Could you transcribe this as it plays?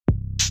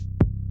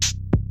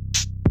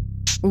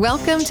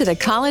Welcome to the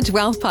College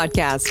Wealth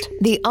Podcast,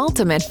 the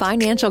ultimate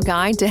financial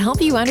guide to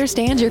help you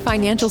understand your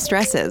financial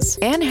stresses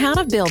and how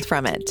to build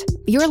from it.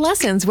 Your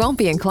lessons won't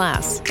be in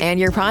class, and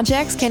your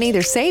projects can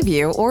either save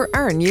you or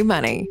earn you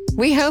money.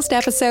 We host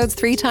episodes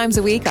 3 times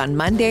a week on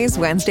Mondays,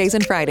 Wednesdays,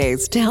 and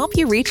Fridays to help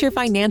you reach your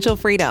financial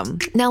freedom.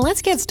 Now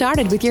let's get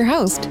started with your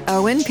host,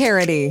 Owen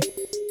Parody.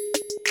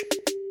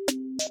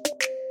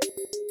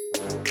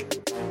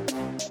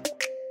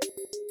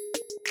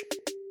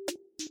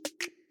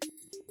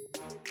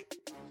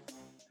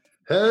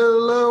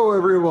 Hello,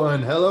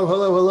 everyone.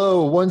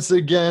 Hello. Once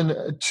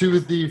again to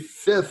the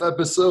 5th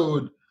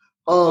episode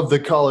of the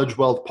College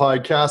Wealth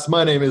Podcast.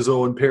 My name is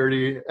Owen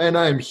Parody, and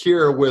I'm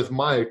here with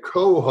my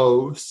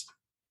co-host,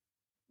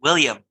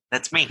 William.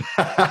 That's me.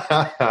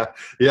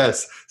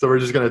 Yes. So we're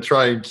just going to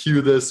try and cue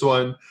this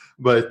one.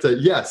 But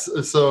yes,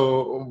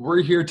 so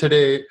we're here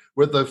today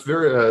with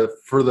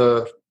for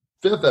the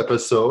 5th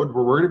episode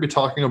where we're going to be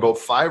talking about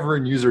Fiverr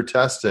and user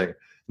testing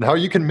and how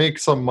you can make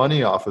some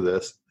money off of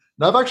this.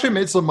 Now, I've actually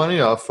made some money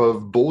off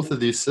of both of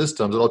these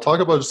systems, and I'll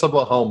talk about just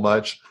about how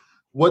much,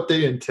 what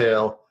they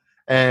entail,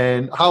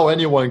 and how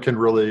anyone can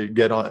really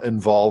get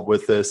involved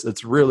with this.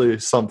 It's really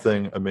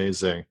something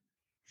amazing.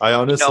 I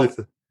honestly...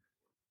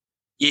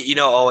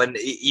 Owen,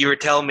 you were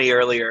telling me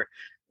earlier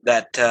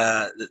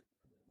that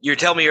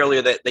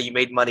you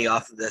made money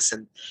off of this,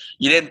 and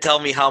you didn't tell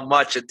me how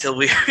much until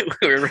we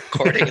were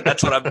recording, and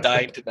that's what I'm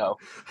dying to know.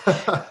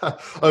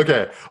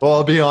 Okay, well,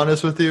 I'll be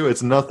honest with you.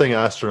 It's nothing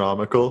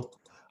astronomical.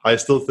 I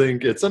still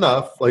think it's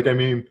enough.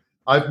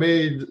 I've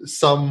made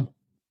some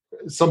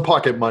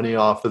pocket money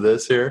off of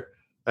this here,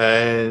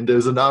 and it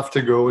was enough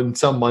to go in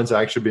some months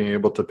actually being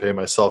able to pay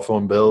my cell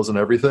phone bills and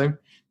everything.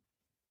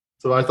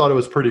 So I thought it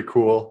was pretty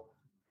cool.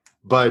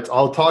 But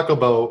I'll talk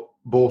about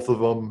both of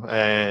them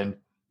and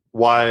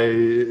why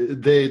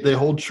they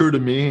hold true to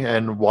me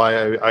and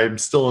why I'm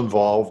still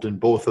involved in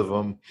both of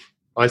them.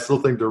 I still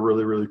think they're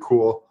really, really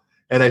cool.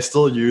 And I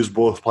still use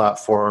both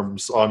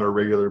platforms on a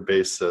regular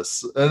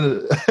basis.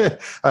 And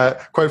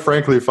quite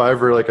frankly,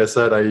 Fiverr, like I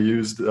said, I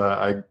used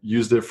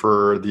it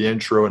for the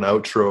intro and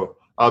outro.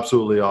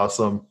 Absolutely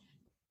awesome.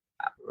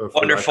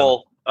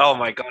 Wonderful. Oh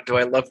my God, do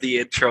I love the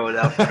intro and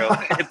outro.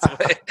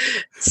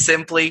 It's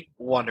simply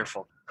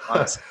wonderful.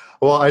 Honestly.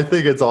 Well, I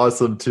think it's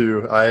awesome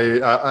too.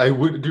 I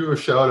would do a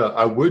shout out.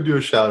 I would do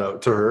a shout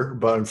out to her,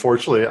 but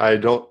unfortunately, I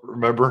don't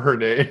remember her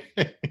name.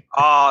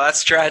 Oh,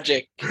 that's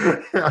tragic.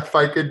 If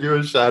I could do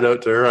a shout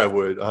out to her, I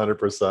would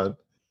 100%.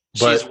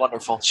 She's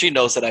wonderful. She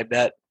knows that I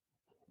bet.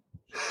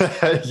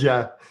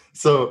 Yeah.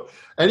 So,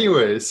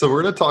 anyway,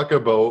 we're going to talk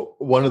about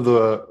one of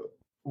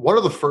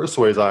the first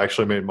ways I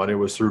actually made money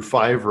was through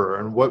Fiverr,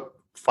 and what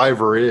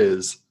Fiverr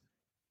is.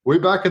 Way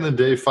back in the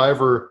day,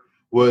 Fiverr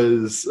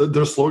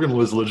their slogan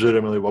was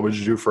legitimately, what would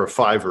you do for a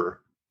Fiverr?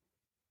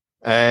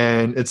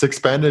 And it's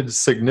expanded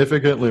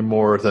significantly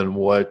more than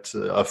what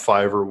a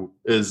Fiverr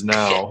is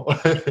now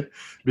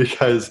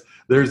because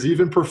there's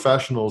even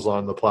professionals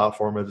on the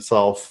platform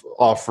itself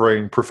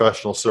offering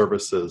professional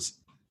services.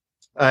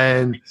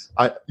 And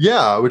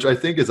which I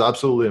think is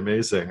absolutely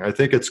amazing. I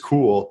think it's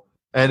cool.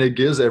 And it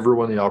gives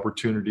everyone the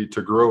opportunity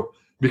to grow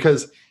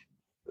because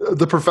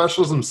the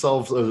professionals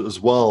themselves as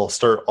well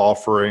start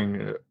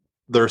offering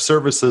their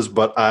services,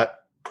 but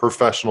at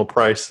professional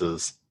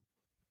prices.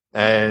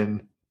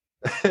 And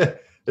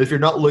if you're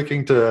not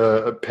looking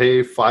to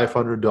pay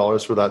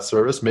 $500 for that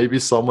service, maybe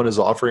someone is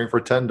offering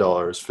for $10,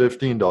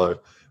 $15.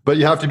 But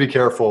you have to be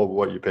careful of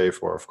what you pay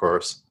for, of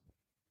course,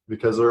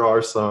 because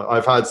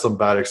I've had some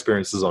bad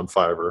experiences on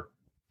Fiverr.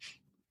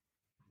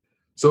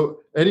 So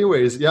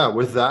anyways,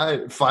 with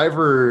that,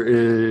 Fiverr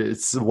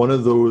is one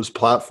of those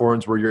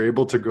platforms where you're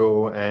able to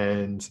go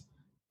and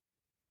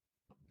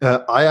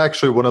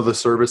one of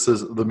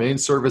the main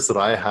service that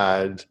I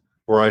had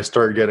where I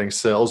started getting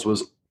sales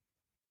was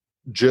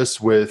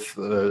just with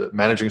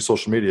managing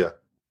social media.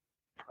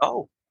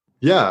 Oh.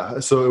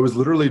 Yeah. So it was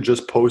literally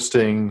just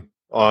posting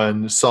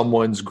on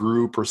someone's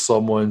group or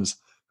someone's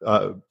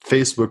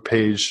Facebook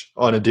page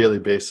on a daily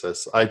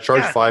basis. I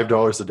charge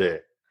 $5 a day.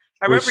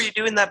 I remember you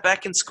doing that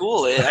back in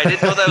school. I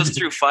didn't know that was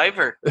through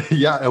Fiverr.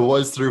 Yeah, it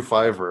was through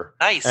Fiverr.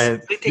 Nice.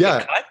 And they take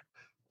a cut?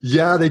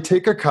 Yeah, they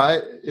take a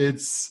cut.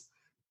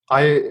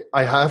 I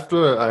have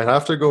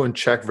to go and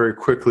check very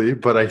quickly,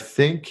 but I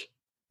think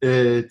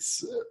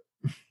it's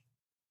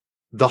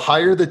the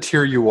higher the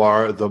tier you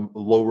are, the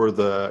lower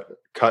the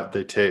cut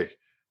they take.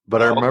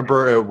 But I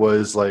remember it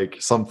was like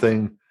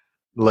something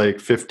like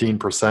 15%,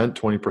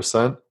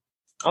 20%.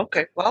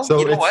 Okay. Well, so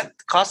you know what?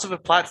 The cost of a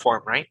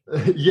platform, right?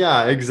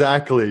 Yeah,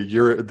 exactly.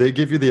 They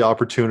give you the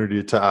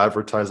opportunity to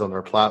advertise on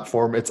their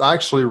platform. It's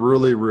actually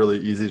really, really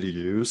easy to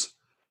use.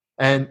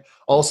 And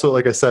also,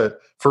 like I said,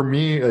 for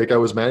me, I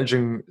was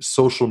managing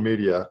social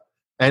media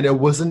and it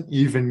wasn't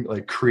even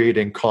like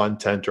creating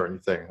content or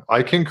anything.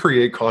 I can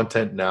create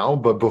content now,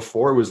 but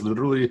before it was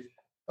literally,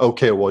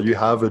 okay, well, you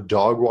have a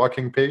dog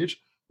walking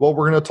page. Well,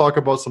 we're going to talk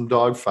about some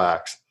dog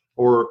facts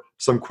or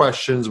some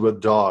questions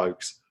with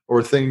dogs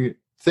or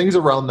things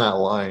around that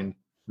line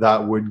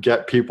that would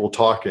get people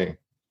talking,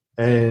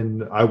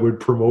 and I would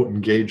promote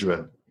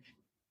engagement.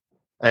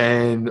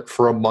 And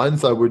for a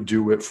month, I would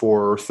do it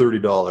for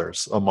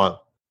 $30 a month.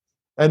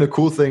 And the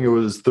cool thing, it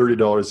was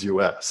 $30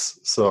 US.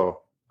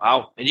 So,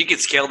 wow. And you can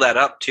scale that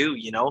up too,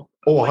 oh,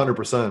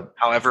 100%.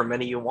 However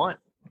many you want.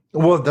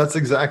 Well, that's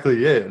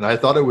exactly it. And I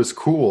thought it was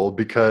cool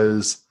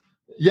because,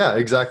 yeah,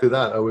 exactly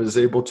that. I was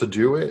able to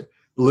do it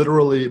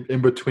literally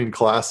in between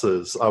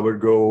classes. I would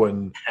go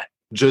and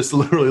just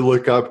literally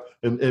look up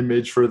an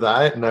image for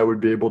that, and I would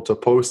be able to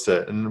post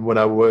it. And when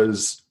I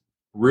was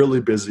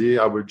really busy,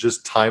 I would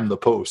just time the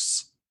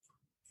posts.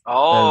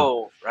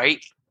 Oh,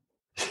 right.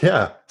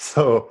 Yeah.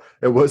 So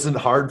it wasn't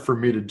hard for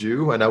me to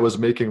do, and I was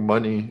making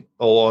money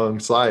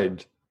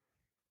alongside.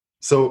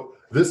 So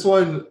this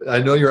one, I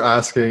know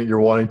you're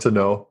wanting to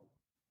know.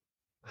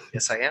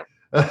 Yes, I am.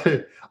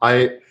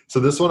 So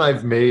this one I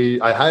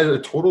had a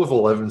total of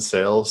 11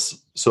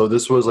 sales. So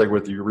this was like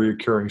with your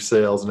recurring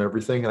sales and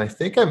everything. And I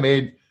think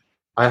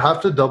I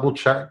have to double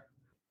check,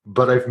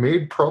 but I've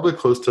made probably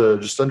close to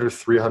just under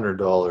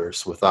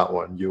 $300 with that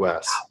one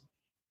US.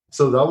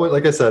 So that one,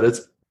 like I said,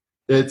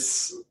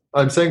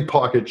 I'm saying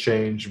pocket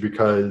change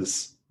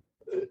because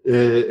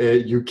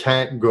you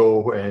can't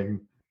go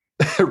and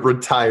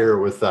retire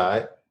with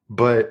that.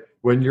 But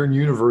when you're in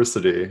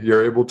university,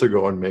 you're able to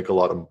go and make a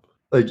lot of,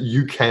 like,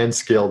 you can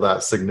scale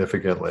that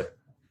significantly.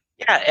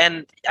 Yeah,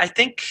 and I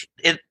think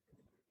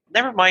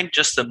never mind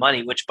just the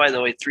money, which by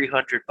the way,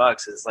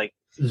 $300 is like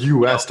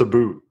US to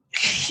boot.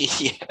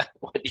 Yeah,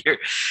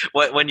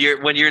 when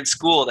you're in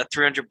school, that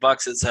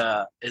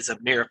 $300 is a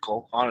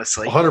miracle,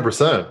 honestly.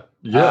 100%.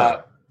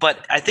 Yeah.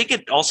 But I think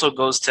it also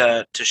goes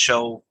to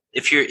show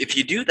if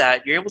you do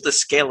that, you're able to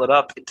scale it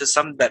up into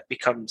something that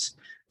becomes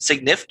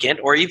significant,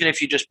 or even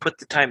if you just put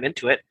the time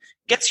into it,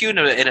 gets you in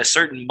a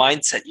certain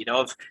mindset,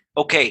 of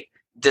okay,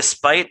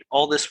 despite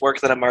all this work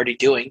that I'm already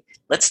doing,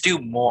 let's do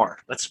more.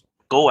 Let's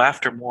go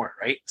after more,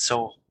 right?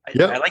 So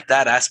I like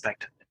that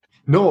aspect.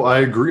 No, I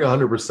agree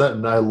 100%.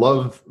 And I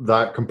love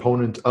that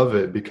component of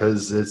it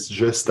because it's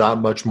just that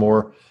much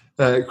more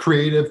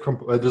creative.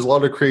 There's a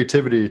lot of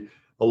creativity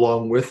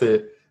along with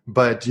it,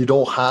 but you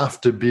don't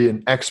have to be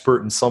an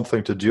expert in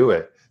something to do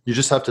it. You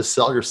just have to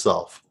sell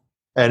yourself.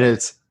 And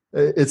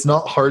it's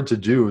not hard to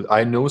do.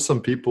 I know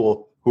some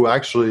people who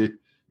actually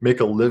make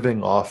a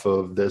living off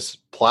of this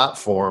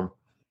platform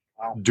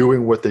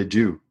doing what they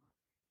do.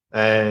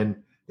 And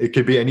it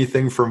could be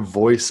anything from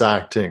voice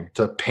acting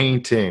to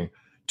painting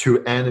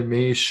to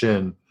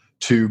animation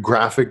to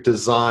graphic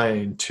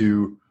design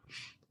to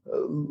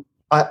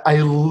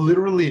I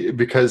literally,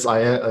 because I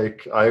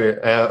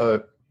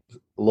a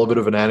little bit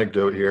of an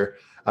anecdote here.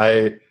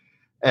 I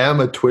am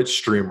a Twitch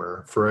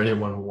streamer for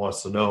anyone who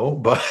wants to know,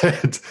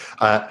 but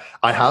I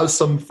have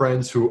some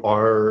friends who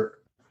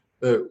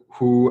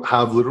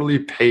have literally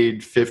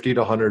paid $50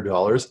 to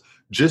 $100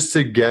 just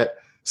to get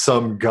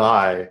some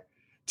guy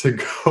to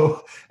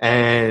go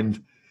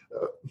and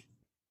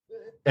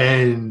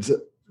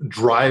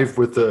drive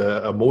with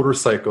a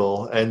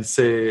motorcycle and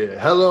say,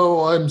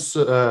 "Hello, I'm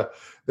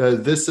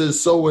this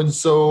is so and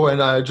so,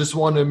 and I just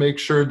want to make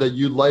sure that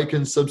you like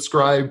and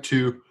subscribe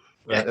to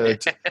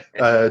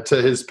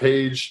his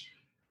page."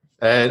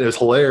 And it's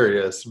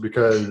hilarious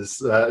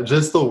because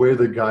just the way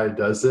the guy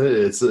does it,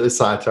 it's a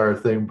satire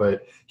thing,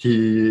 but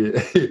he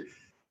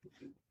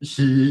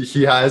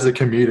has a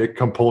comedic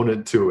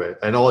component to it,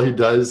 and all he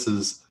does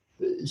is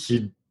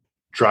he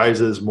drives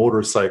his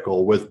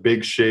motorcycle with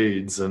big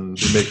shades and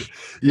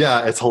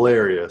it's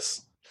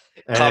hilarious.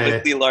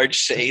 Comically large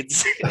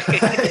shades.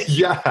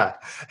 Yeah,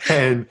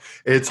 and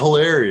it's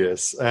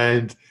hilarious,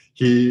 and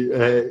he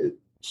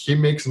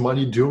makes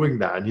money doing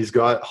that, and he's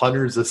got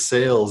hundreds of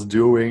sales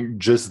doing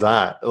just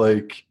that,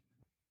 like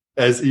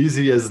as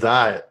easy as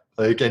that,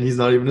 like, and he's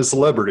not even a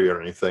celebrity or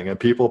anything, and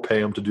people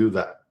pay him to do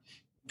that.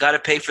 Got to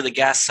pay for the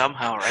gas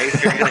somehow, right?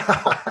 If you're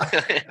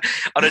gonna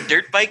on a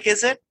dirt bike,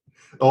 is it?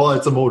 Oh,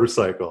 it's a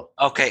motorcycle.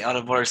 Okay, on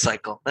a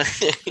motorcycle.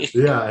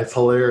 Yeah, it's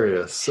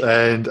hilarious.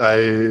 And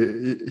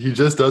he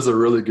just does a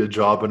really good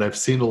job. And I've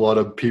seen a lot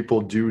of people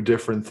do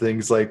different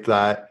things like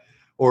that,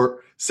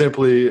 or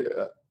simply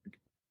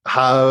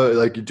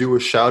like you do a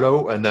shout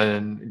out and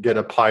then get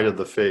a pie to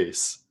the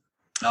face.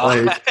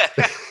 Oh.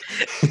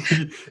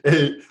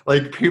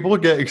 Like people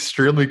get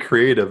extremely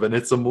creative, and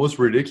it's the most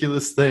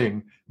ridiculous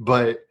thing,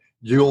 but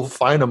you'll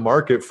find a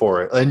market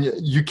for it. And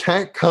you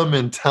can't come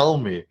and tell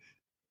me.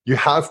 You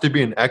have to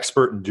be an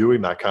expert in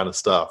doing that kind of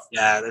stuff.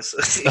 Yeah, this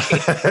is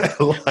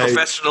like,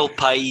 professional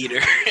pie eater.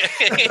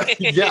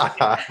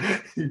 Yeah,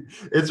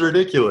 it's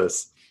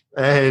ridiculous.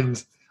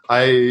 And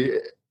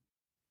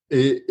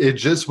it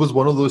just was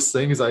one of those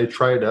things I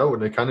tried out,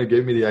 and it kind of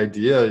gave me the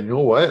idea, you know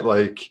what?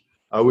 Like,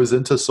 I was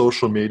into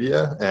social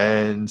media,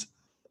 and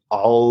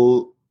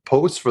I'll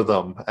post for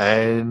them.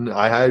 And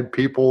I had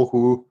people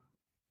who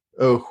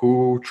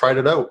tried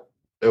it out,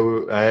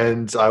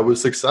 and I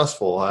was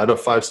successful. I had a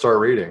 5-star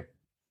rating.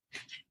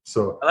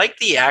 So I like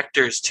the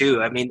actors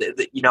too. I mean,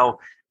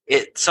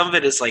 some of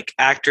it is like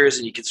actors,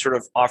 and you can sort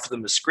of offer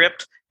them a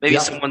script. Maybe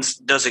someone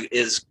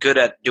is good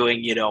at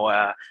doing,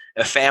 a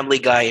Family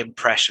Guy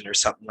impression or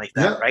something like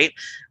that, right?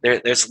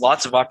 There's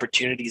lots of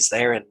opportunities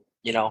there, and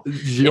It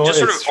just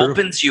sort of it's true.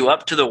 opens you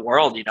up to the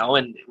world,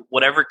 and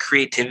whatever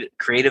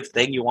creative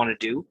thing you want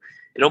to do,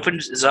 it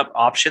opens up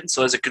options.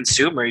 So as a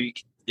consumer, you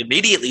can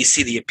immediately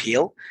see the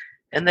appeal,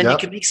 and then you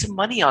can Yep. make some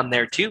money on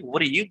there too.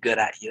 What are you good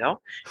at? You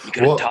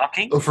good at Well,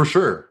 talking? for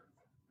sure.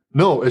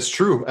 No, it's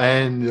true.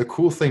 And the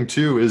cool thing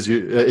too is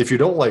if you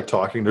don't like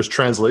talking, there's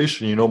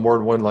translation. You know more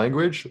than one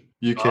language.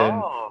 You can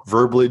Oh,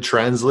 verbally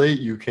translate.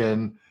 You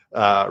can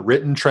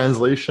written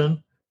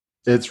translation.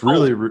 It's oh,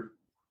 really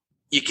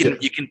you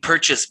yeah, can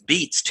purchase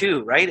beats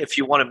too, right? If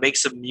you want to make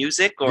some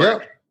music, or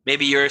yep.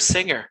 maybe you're a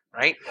singer,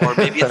 right? Or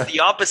maybe it's the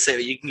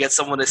opposite. You can get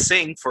someone to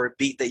sing for a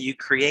beat that you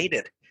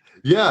created.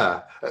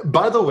 Yeah.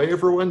 By the way,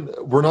 everyone,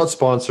 we're not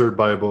sponsored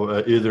by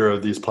either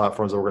of these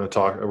platforms that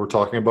we're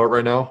talking about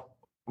right now.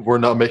 We're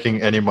not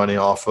making any money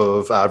off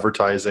of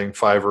advertising,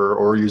 Fiverr,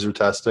 or user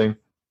testing.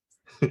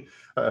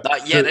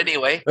 Not yet,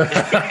 anyway.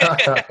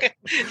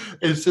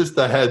 It's just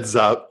a heads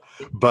up.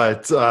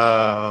 But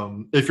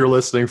if you're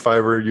listening,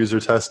 Fiverr user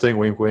testing,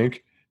 wink,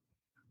 wink.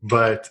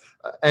 But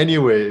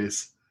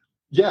anyways,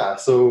 yeah.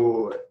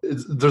 So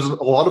there's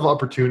a lot of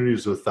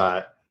opportunities with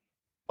that.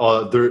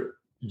 There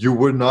you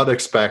would not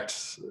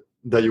expect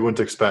that you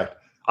wouldn't expect.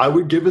 I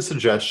would give a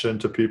suggestion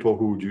to people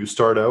who do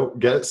start out: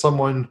 get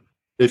someone,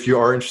 if you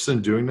are interested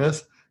in doing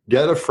this,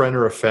 get a friend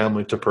or a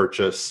family to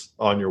purchase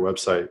on your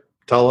website.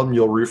 Tell them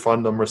you'll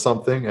refund them or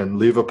something, and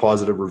leave a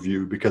positive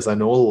review, because I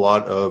know a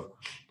lot of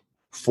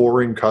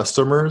foreign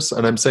customers,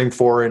 and I'm saying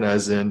foreign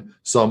as in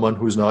someone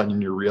who's not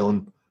in your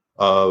real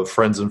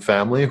friends and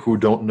family, who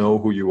don't know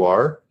who you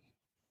are,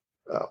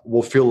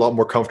 will feel a lot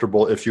more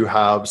comfortable if you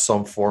have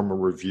some form of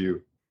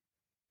review.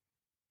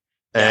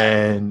 Yeah.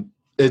 And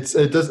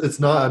it's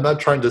not, I'm not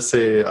trying to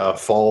say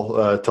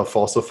to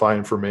falsify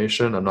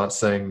information. I'm not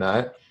saying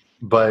that,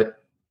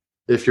 but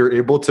if you're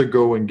able to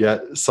go and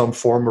get some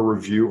form of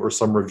review or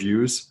some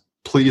reviews,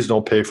 please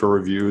don't pay for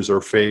reviews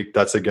or fake.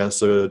 That's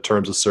against the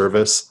terms of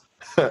service.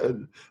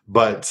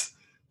 But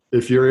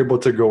if you're able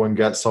to go and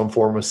get some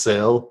form of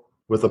sale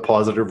with a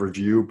positive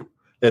review,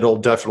 it'll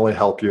definitely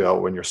help you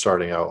out when you're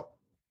starting out.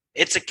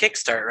 It's a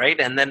kickstart, right?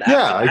 And then after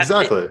Yeah, that,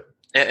 exactly.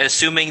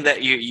 assuming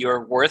that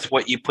you're worth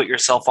what you put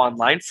yourself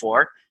online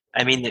for,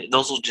 I mean,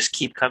 those will just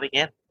keep coming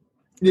in.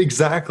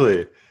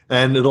 Exactly.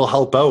 And it'll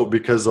help out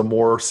because the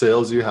more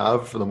sales you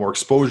have, the more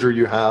exposure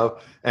you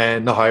have,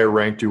 and the higher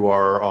ranked you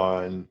are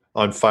on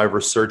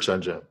Fiverr search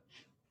engine,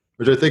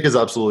 which I think is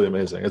absolutely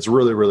amazing. It's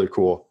really, really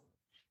cool.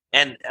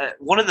 And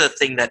one of the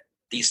things that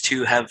these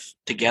two have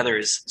together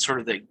is sort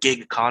of the gig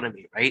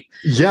economy, right?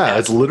 Yeah,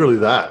 it's literally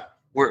that.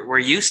 We're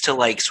used to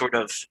like sort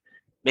of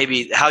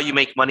maybe how you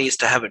make money is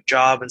to have a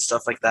job and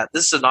stuff like that.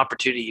 This is an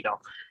opportunity,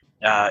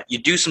 you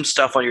do some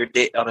stuff on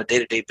on a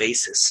day-to-day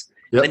basis.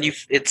 Yep. Then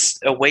it's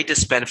a way to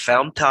spend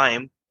found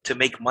time to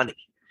make money,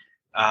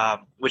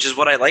 which is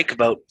what I like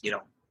about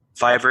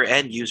Fiverr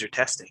and user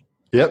testing.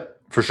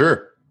 Yep, for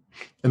sure.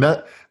 And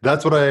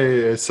that's what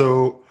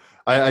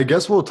I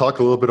guess we'll talk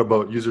a little bit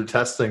about user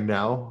testing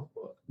now,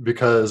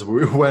 because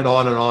we went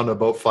on and on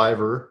about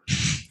Fiverr.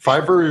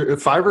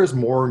 Fiverr is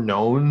more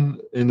known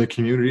in the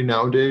community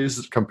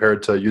nowadays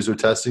compared to user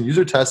testing.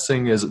 User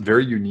testing is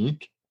very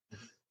unique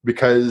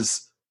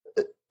because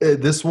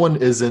this one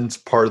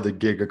isn't part of the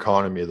gig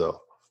economy,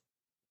 though.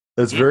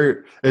 It's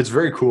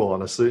very cool,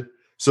 honestly.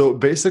 So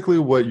basically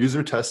what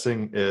user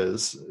testing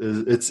is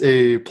it's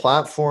a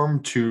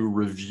platform to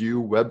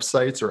review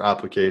websites or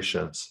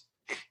applications.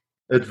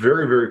 It's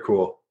very, very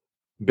cool.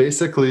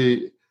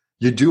 Basically,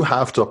 you do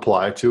have to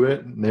apply to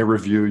it, and they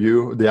review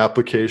you. The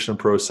application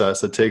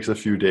process, it takes a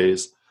few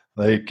days,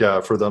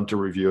 for them to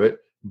review it.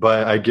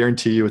 But I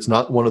guarantee you, it's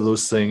not one of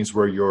those things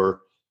where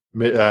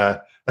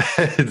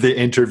they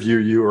interview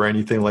you or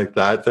anything like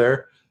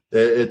that.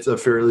 It's a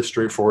fairly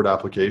straightforward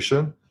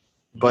application.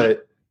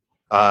 But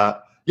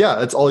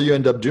yeah, it's all you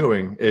end up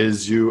doing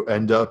is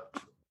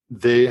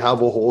they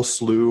have a whole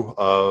slew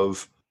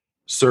of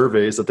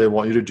surveys that they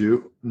want you to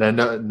do.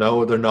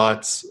 No, they're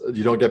not.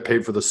 You don't get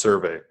paid for the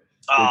survey.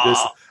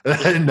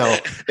 No.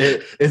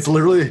 It's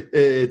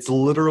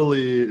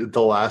literally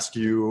they'll ask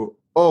you,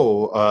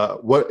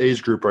 what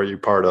age group are you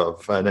part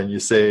of? And then you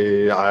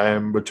say,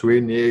 I'm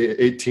between the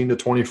 18 to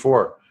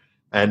 24.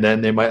 And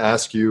then they might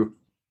ask you,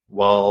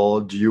 well,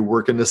 do you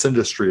work in this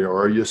industry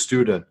or are you a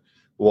student?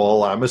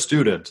 Well, I'm a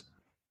student.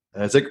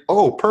 And it's like,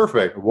 oh,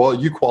 perfect. Well,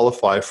 you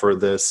qualify for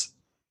this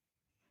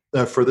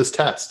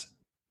test.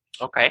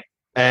 Okay.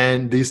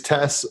 And these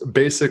tests,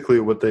 basically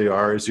what they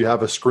are is you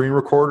have a screen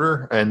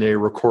recorder and they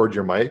record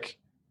your mic.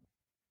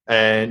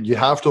 And you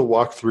have to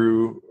walk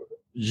through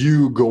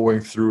you going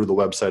through the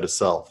website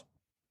itself.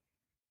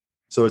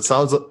 So it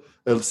sounds a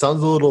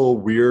little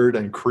weird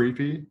and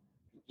creepy.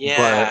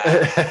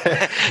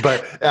 Yeah.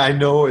 But I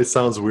know it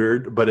sounds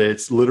weird, but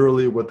it's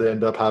literally what they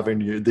end up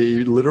having.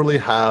 They literally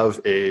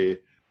have a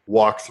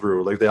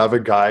walkthrough. Like they have a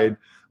guide.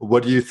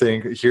 What do you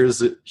think? Here's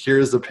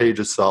the page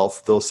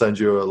itself. They'll send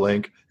you a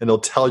link and they'll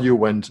tell you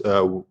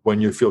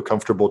when you feel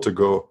comfortable to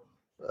go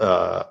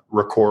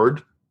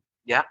record.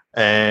 Yeah.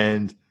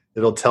 And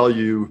it'll tell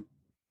you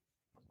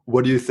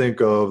what do you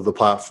think of the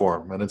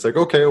platform? And it's like,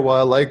 okay, well,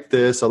 I like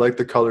this. I like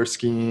the color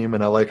scheme,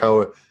 and I like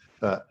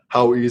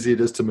how easy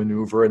it is to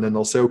maneuver. And then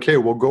they'll say, okay,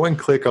 well, go and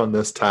click on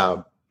this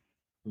tab.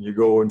 You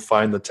go and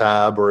find the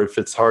tab, or if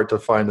it's hard to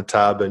find the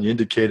tab, and you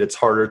indicate it's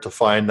harder to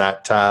find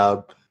that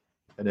tab,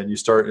 and then you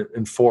start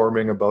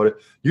informing about it.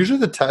 Usually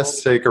the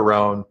tests take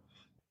around,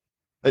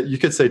 you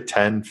could say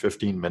 10,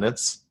 15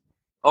 minutes.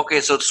 Okay,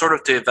 so it's sort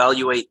of to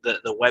evaluate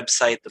the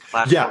website, the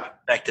platform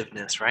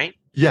effectiveness, right?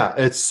 Yeah,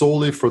 it's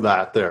solely for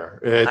that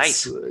there.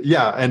 Nice.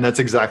 Yeah, and that's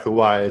exactly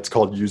why it's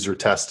called user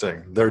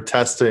testing. They're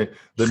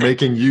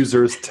making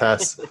users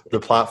test the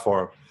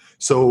platform.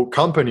 So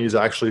companies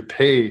actually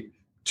pay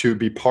to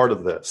be part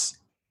of this.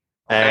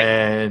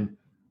 Okay. And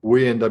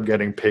we end up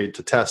getting paid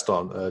to test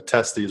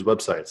these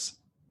websites.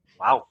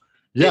 Wow.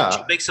 Yeah. Did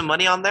you make some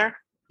money on there?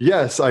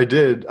 Yes, I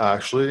did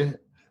actually.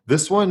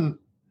 This one,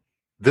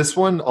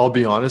 I'll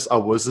be honest, I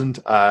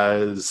wasn't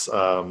as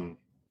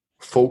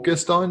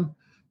focused on,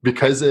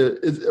 because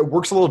it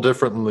works a little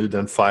differently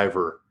than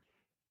Fiverr.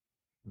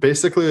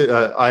 Basically,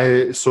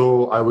 I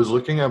was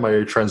looking at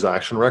my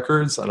transaction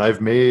records, and I've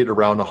made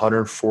around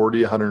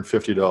 $140,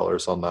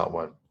 $150 on that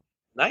one.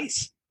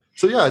 Nice.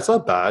 So yeah, it's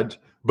not bad.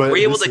 But were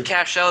you able to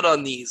cash out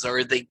on these, or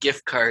are they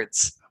gift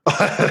cards?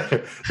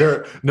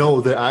 They'll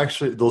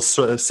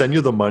send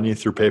you the money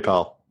through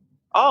PayPal.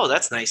 Oh,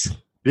 that's nice.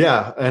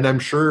 Yeah, and I'm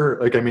sure,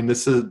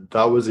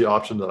 that was the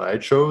option that I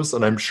chose,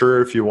 and I'm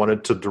sure if you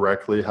wanted to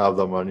directly have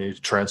the money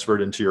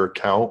transferred into your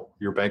account,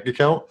 your bank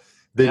account,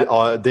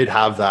 they'd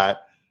have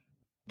that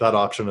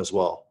option as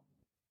well.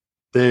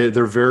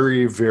 They're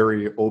very,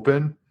 very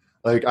open.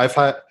 Like I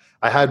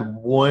had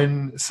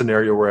one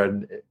scenario where I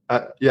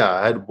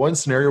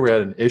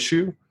had an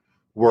issue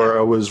where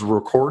I was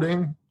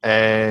recording,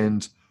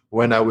 and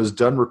when I was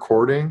done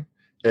recording,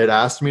 it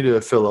asked me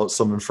to fill out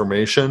some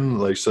information,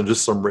 like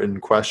just some written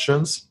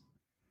questions,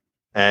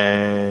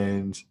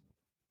 and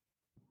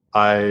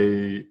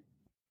I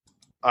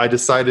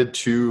decided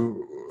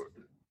to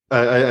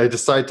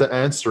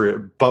answer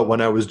it, but when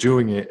I was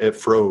doing it, it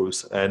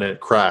froze and it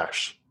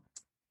crashed.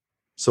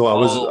 So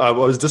I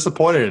was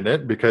disappointed in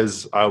it,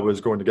 because I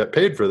was going to get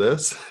paid for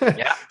this.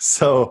 Yeah.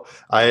 So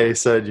I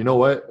said, you know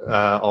what,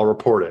 I'll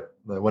report it.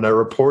 When I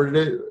reported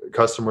it,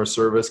 customer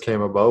service came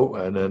about,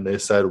 and then they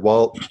said,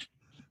 well,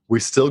 we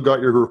still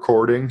got your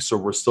recording, so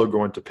we're still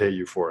going to pay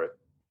you for it.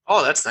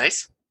 Oh, that's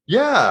nice.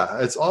 Yeah,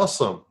 it's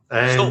awesome.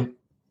 And so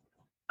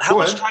how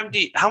much time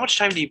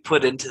do you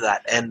put into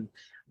that? And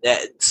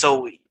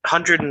so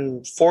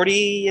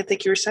 140, I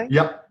think you were saying?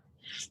 Yep.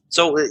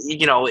 So,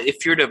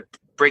 if you're to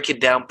break it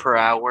down per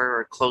hour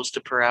or close to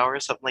per hour or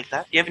something like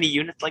that, do you have any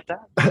units like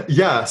that?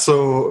 Yeah,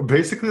 so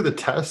basically the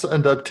tests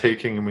end up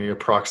taking me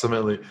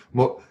approximately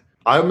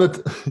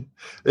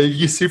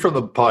you see from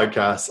the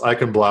podcast, I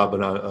can blab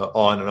it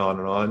on and on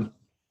and on,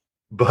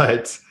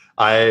 but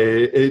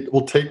it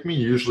will take me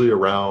usually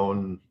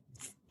around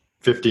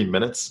 15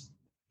 minutes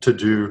to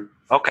do.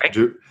 Okay.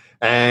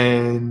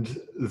 And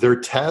their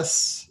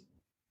tests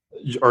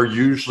are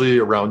usually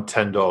around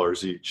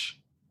 $10 each.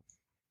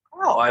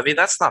 Oh, I mean,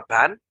 that's not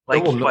bad.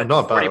 Like,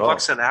 not bad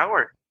 $40 an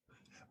hour.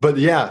 But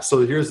yeah,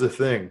 so here's the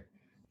thing.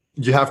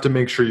 You have to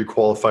make sure you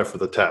qualify for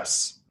the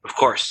tests. Of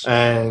course.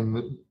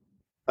 And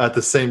at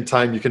the same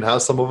time, you can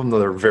have some of them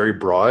that are very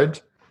broad,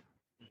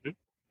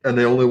 and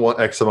they only want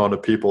X amount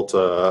of people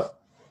to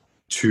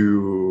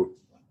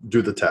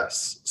do the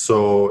tests.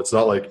 So it's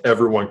not like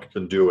everyone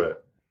can do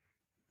it.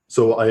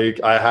 So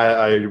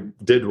I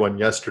did one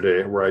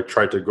yesterday where I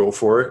tried to go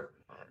for it,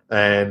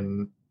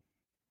 and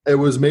it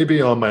was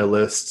maybe on my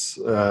list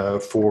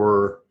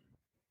for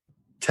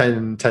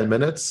 10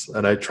 minutes,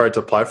 and I tried to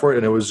apply for it,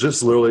 and it was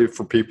just literally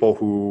for people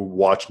who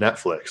watch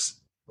Netflix.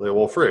 Like,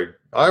 well, frig,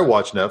 I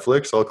watch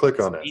Netflix, I'll click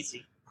on it.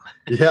 Easy.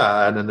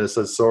 Yeah, and then it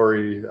says,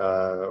 sorry,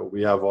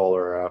 we have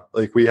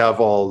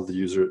all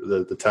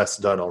the tests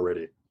done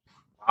already.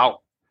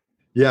 Wow.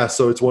 Yeah,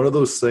 so it's one of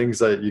those things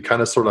that you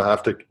kind of sort of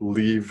have to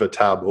leave a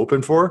tab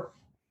open for.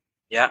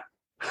 Yeah.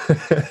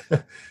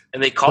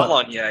 And they call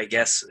on you, I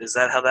guess. Is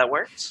that how that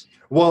works?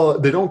 Well,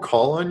 they don't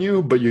call on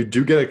you, but you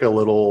do get like a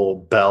little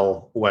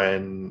bell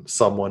when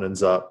someone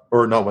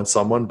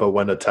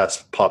when a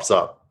test pops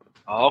up.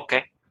 Oh,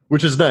 okay.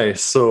 Which is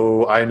nice.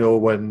 So I know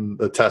when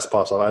the test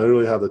pops up. I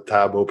literally have the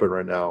tab open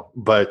right now,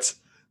 but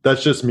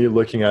that's just me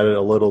looking at it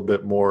a little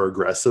bit more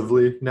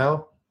aggressively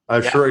now.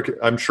 I'm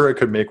sure I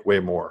could make way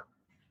more.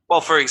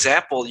 Well, for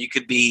example, you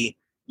could be,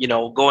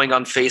 going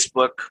on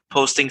Facebook,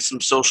 posting some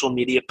social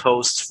media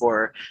posts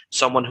for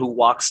someone who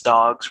walks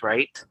dogs,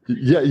 right?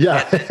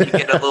 Yeah. And then you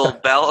get a little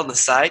bell on the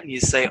side, and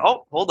you say,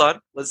 "Oh, hold on,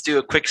 let's do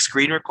a quick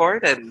screen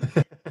record." And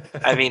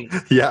I mean,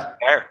 yeah,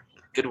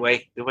 good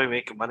way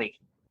making money.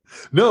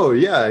 No,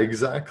 yeah,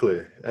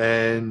 exactly.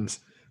 And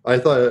I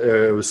thought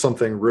it was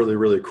something really,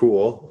 really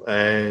cool.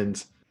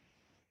 And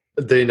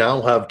they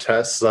now have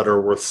tests that are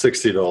worth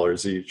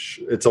 $60 each.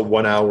 It's a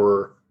 1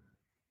 hour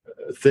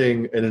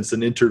thing, and it's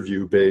an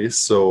interview base.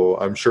 So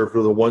I'm sure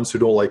for the ones who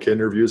don't like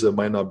interviews, it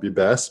might not be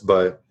best.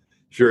 But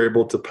if you're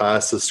able to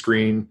pass the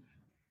screen,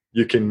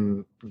 you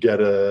can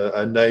get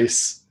a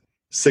nice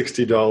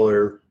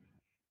 $60,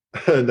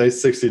 a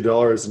nice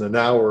 $60 in an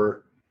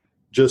hour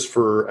just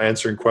for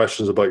answering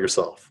questions about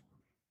yourself.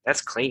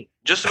 That's clean.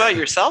 Just about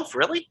yourself,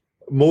 really?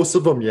 Most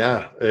of them,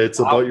 yeah. It's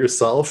Wow. about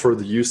yourself or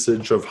the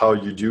usage of how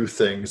you do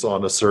things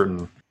on a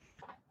certain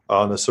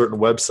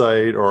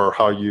website or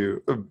how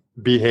you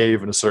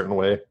behave in a certain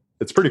way.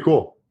 It's pretty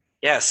cool.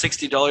 Yeah,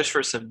 $60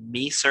 for some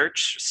me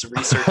search, some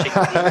researching.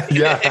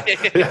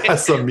 yeah,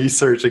 some me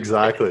search,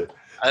 exactly.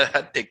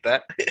 I'd take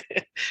that.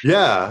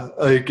 Yeah,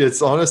 like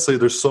it's honestly,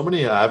 there's so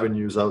many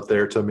avenues out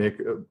there to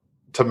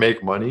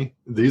make money.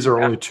 These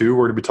are only two.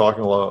 We're going to be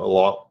talking a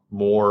lot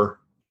more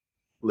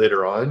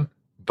later on,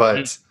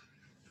 but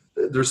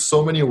there's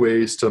so many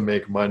ways to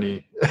make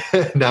money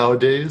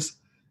nowadays,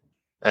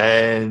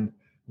 and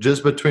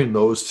just between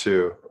those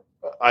two,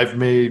 I've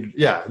made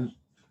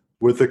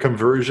with the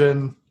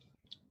conversion.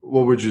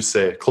 What would you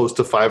say? Close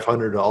to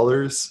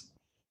 $500,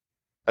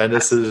 and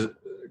this is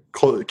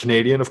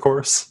Canadian, of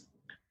course.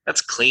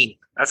 That's clean.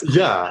 That's clean.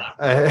 Yeah,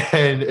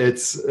 and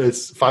it's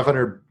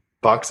 $500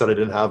 that I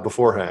didn't have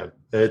beforehand.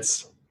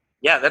 That's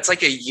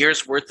like a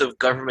year's worth of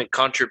government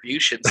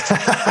contributions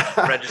to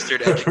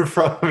registered education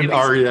from an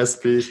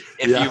RESP.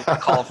 If you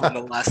recall from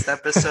the last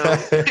episode.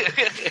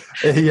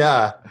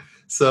 Yeah.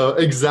 So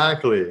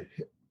exactly,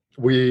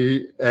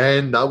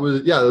 that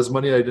was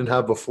money I didn't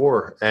have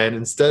before, and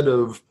instead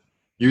of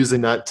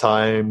using that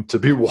time to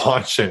be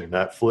watching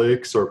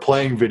Netflix or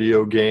playing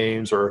video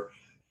games or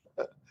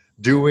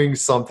doing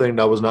something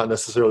that was not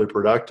necessarily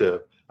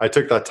productive, I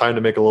took that time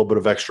to make a little bit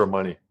of extra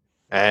money.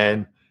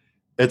 And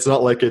it's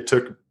not like it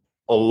took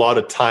a lot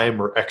of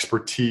time or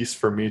expertise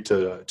for me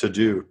to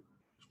do.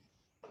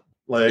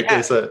 Like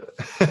I said,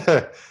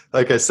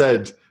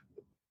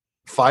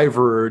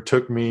 Fiverr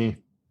took me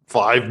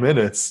 5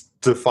 minutes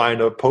to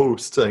find a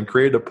post and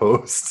create a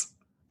post.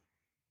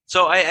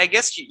 So I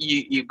guess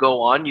you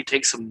go on, you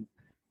take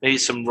maybe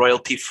some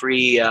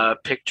royalty-free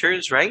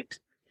pictures, right?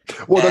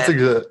 Well,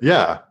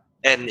 yeah.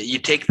 And you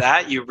take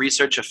that, you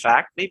research a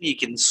fact, maybe you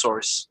can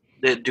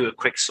do a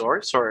quick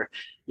source, or,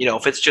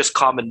 if it's just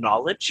common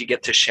knowledge, you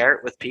get to share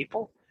it with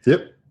people.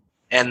 Yep.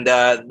 And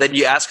then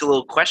you ask a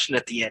little question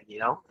at the end,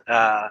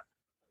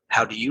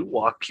 how do you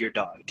walk your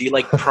dog? Do you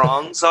like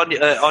prongs on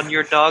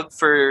your dog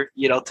for,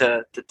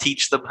 to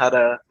teach them how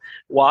to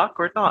walk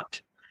or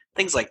not?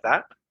 Things like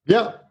that.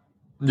 Yeah.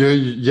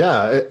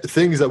 Yeah.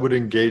 Things that would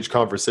engage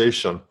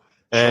conversation.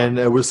 And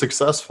it was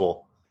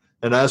successful.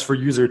 And as for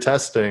user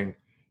testing,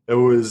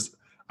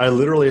 I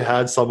literally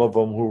had some of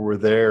them who were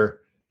there,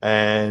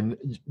 and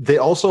they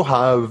also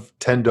have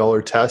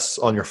 $10 tests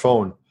on your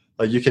phone.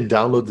 Like you can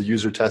download the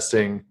user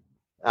testing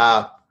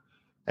app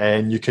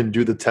and you can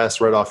do the test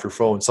right off your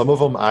phone. Some of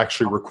them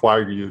actually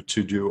require you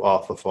to do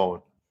off the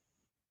phone.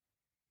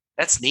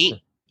 That's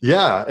neat.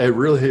 Yeah, it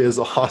really is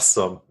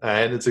awesome.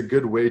 And it's a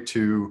good way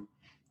to,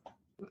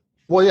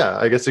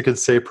 I guess you could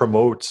say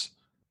promote,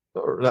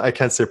 or I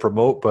can't say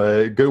promote, but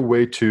a good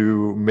way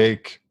to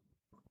make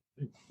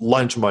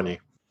lunch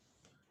money.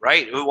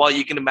 Right. Well,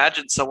 you can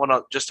imagine someone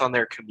just on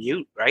their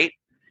commute, right?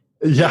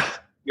 Yeah.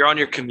 You're on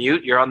your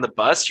commute, you're on the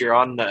bus, you're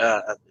on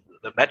the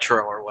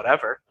metro or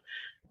whatever.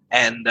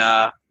 And,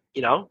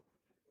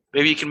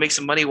 maybe you can make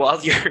some money while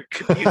you're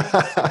commuting.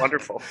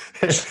 Wonderful.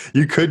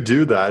 You could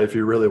do that if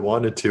you really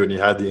wanted to and you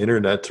had the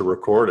internet to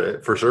record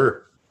it, for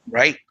sure.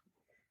 Right.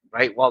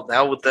 Right. Well,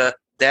 now with the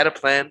data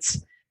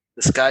plans,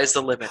 the sky's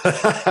the limit.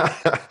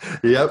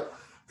 Yep,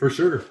 for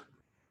sure.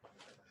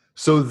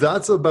 So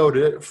that's about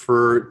it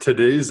for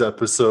today's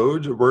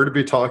episode. We're going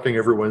to be talking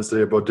every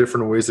Wednesday about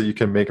different ways that you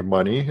can make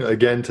money.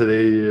 Again,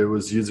 today it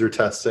was user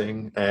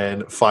testing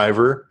and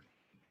Fiverr.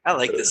 I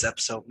like this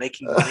episode,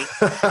 making money.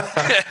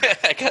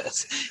 I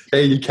guess.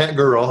 Hey, you can't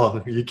go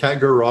wrong. You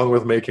can't go wrong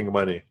with making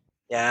money.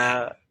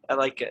 Yeah, I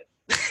like it.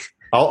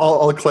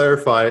 I'll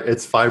clarify.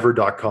 It's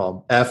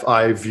Fiverr.com.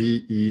 Fiverr.com.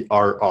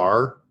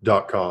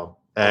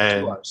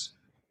 And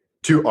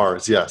 2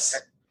 R's, yes.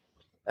 Okay.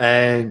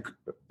 And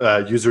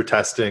user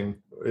testing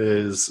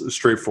is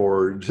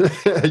straightforward.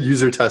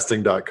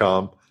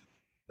 UserTesting.com.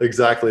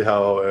 Exactly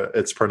how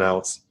it's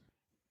pronounced.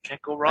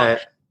 Can't go wrong.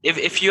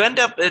 If you end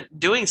up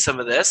doing some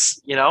of this,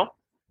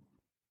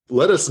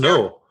 let us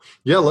know.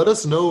 Yeah, let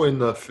us know in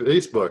the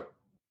Facebook.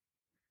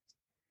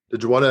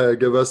 Did you want to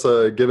give it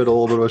a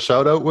little bit of a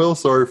shout out, Will?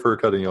 Sorry for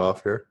cutting you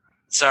off here.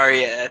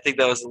 Sorry, I think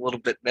that was a little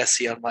bit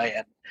messy on my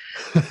end.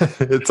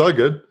 It's all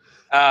good.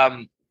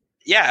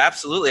 Yeah,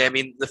 absolutely. I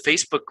mean, the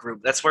Facebook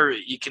group, that's where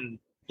you can,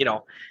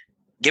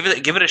 give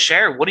it a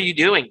share. What are you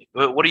doing?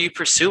 What are you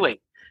pursuing?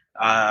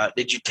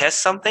 Did you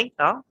test something?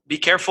 No? Be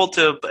careful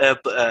to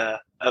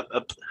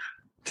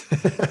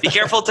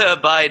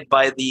abide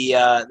by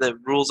the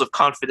rules of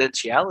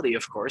confidentiality,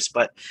 of course,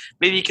 but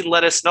maybe you can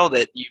let us know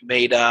that you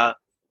made $40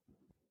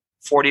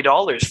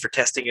 for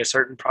testing a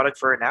certain product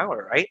for an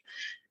hour, right?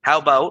 How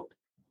about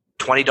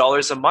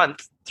 $20 a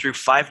month through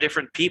 5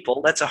 different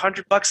people? That's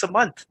 $100 a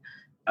month.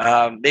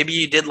 Maybe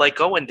you did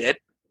like Owen did, a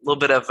little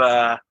bit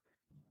of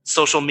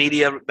social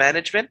media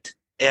management.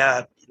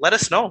 Let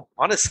us know,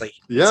 honestly.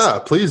 Yeah,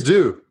 please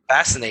do.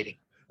 Fascinating.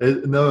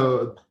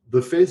 No, the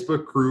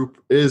Facebook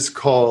group is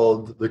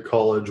called the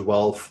College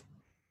Wealth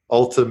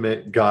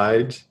Ultimate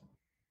Guide.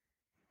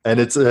 And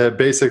it's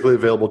basically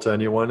available to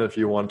anyone if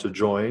you want to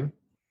join.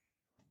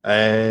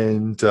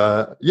 And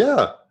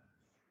yeah,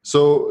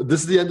 so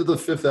this is the end of the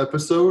 5th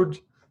episode.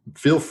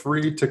 Feel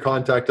free to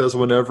contact us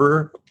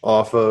whenever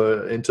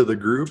into the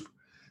group.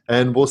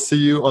 And we'll see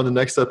you on the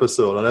next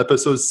episode. On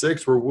episode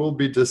 6, where we'll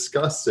be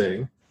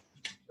discussing...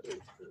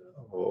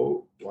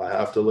 I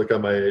have to look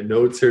at my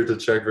notes here to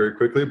check very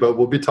quickly, but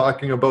we'll be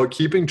talking about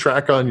keeping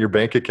track on your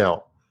bank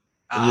account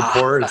and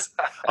reports.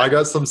 I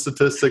got some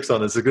statistics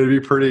on this. It's going to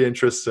be pretty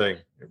interesting.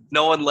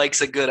 No one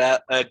likes a good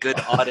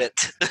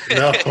audit.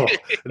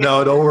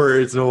 No, don't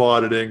worry. It's no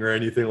auditing or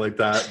anything like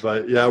that.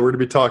 But yeah, we're going to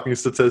be talking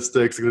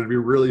statistics. It's going to be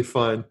really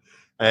fun.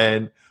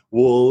 And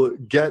we'll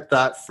get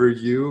that for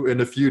you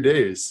in a few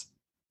days.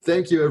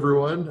 Thank you,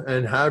 everyone,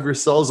 and have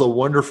yourselves a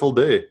wonderful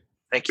day.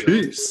 Thank you.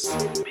 Peace.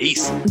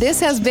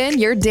 This has been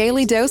your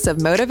daily dose of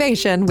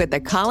motivation with the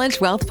College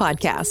Wealth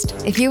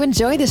Podcast. If you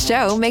enjoy the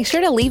show, make sure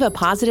to leave a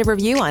positive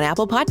review on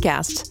Apple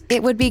Podcasts.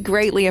 It would be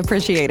greatly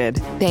appreciated.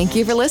 Thank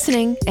you for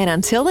listening, and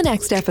until the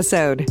next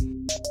episode.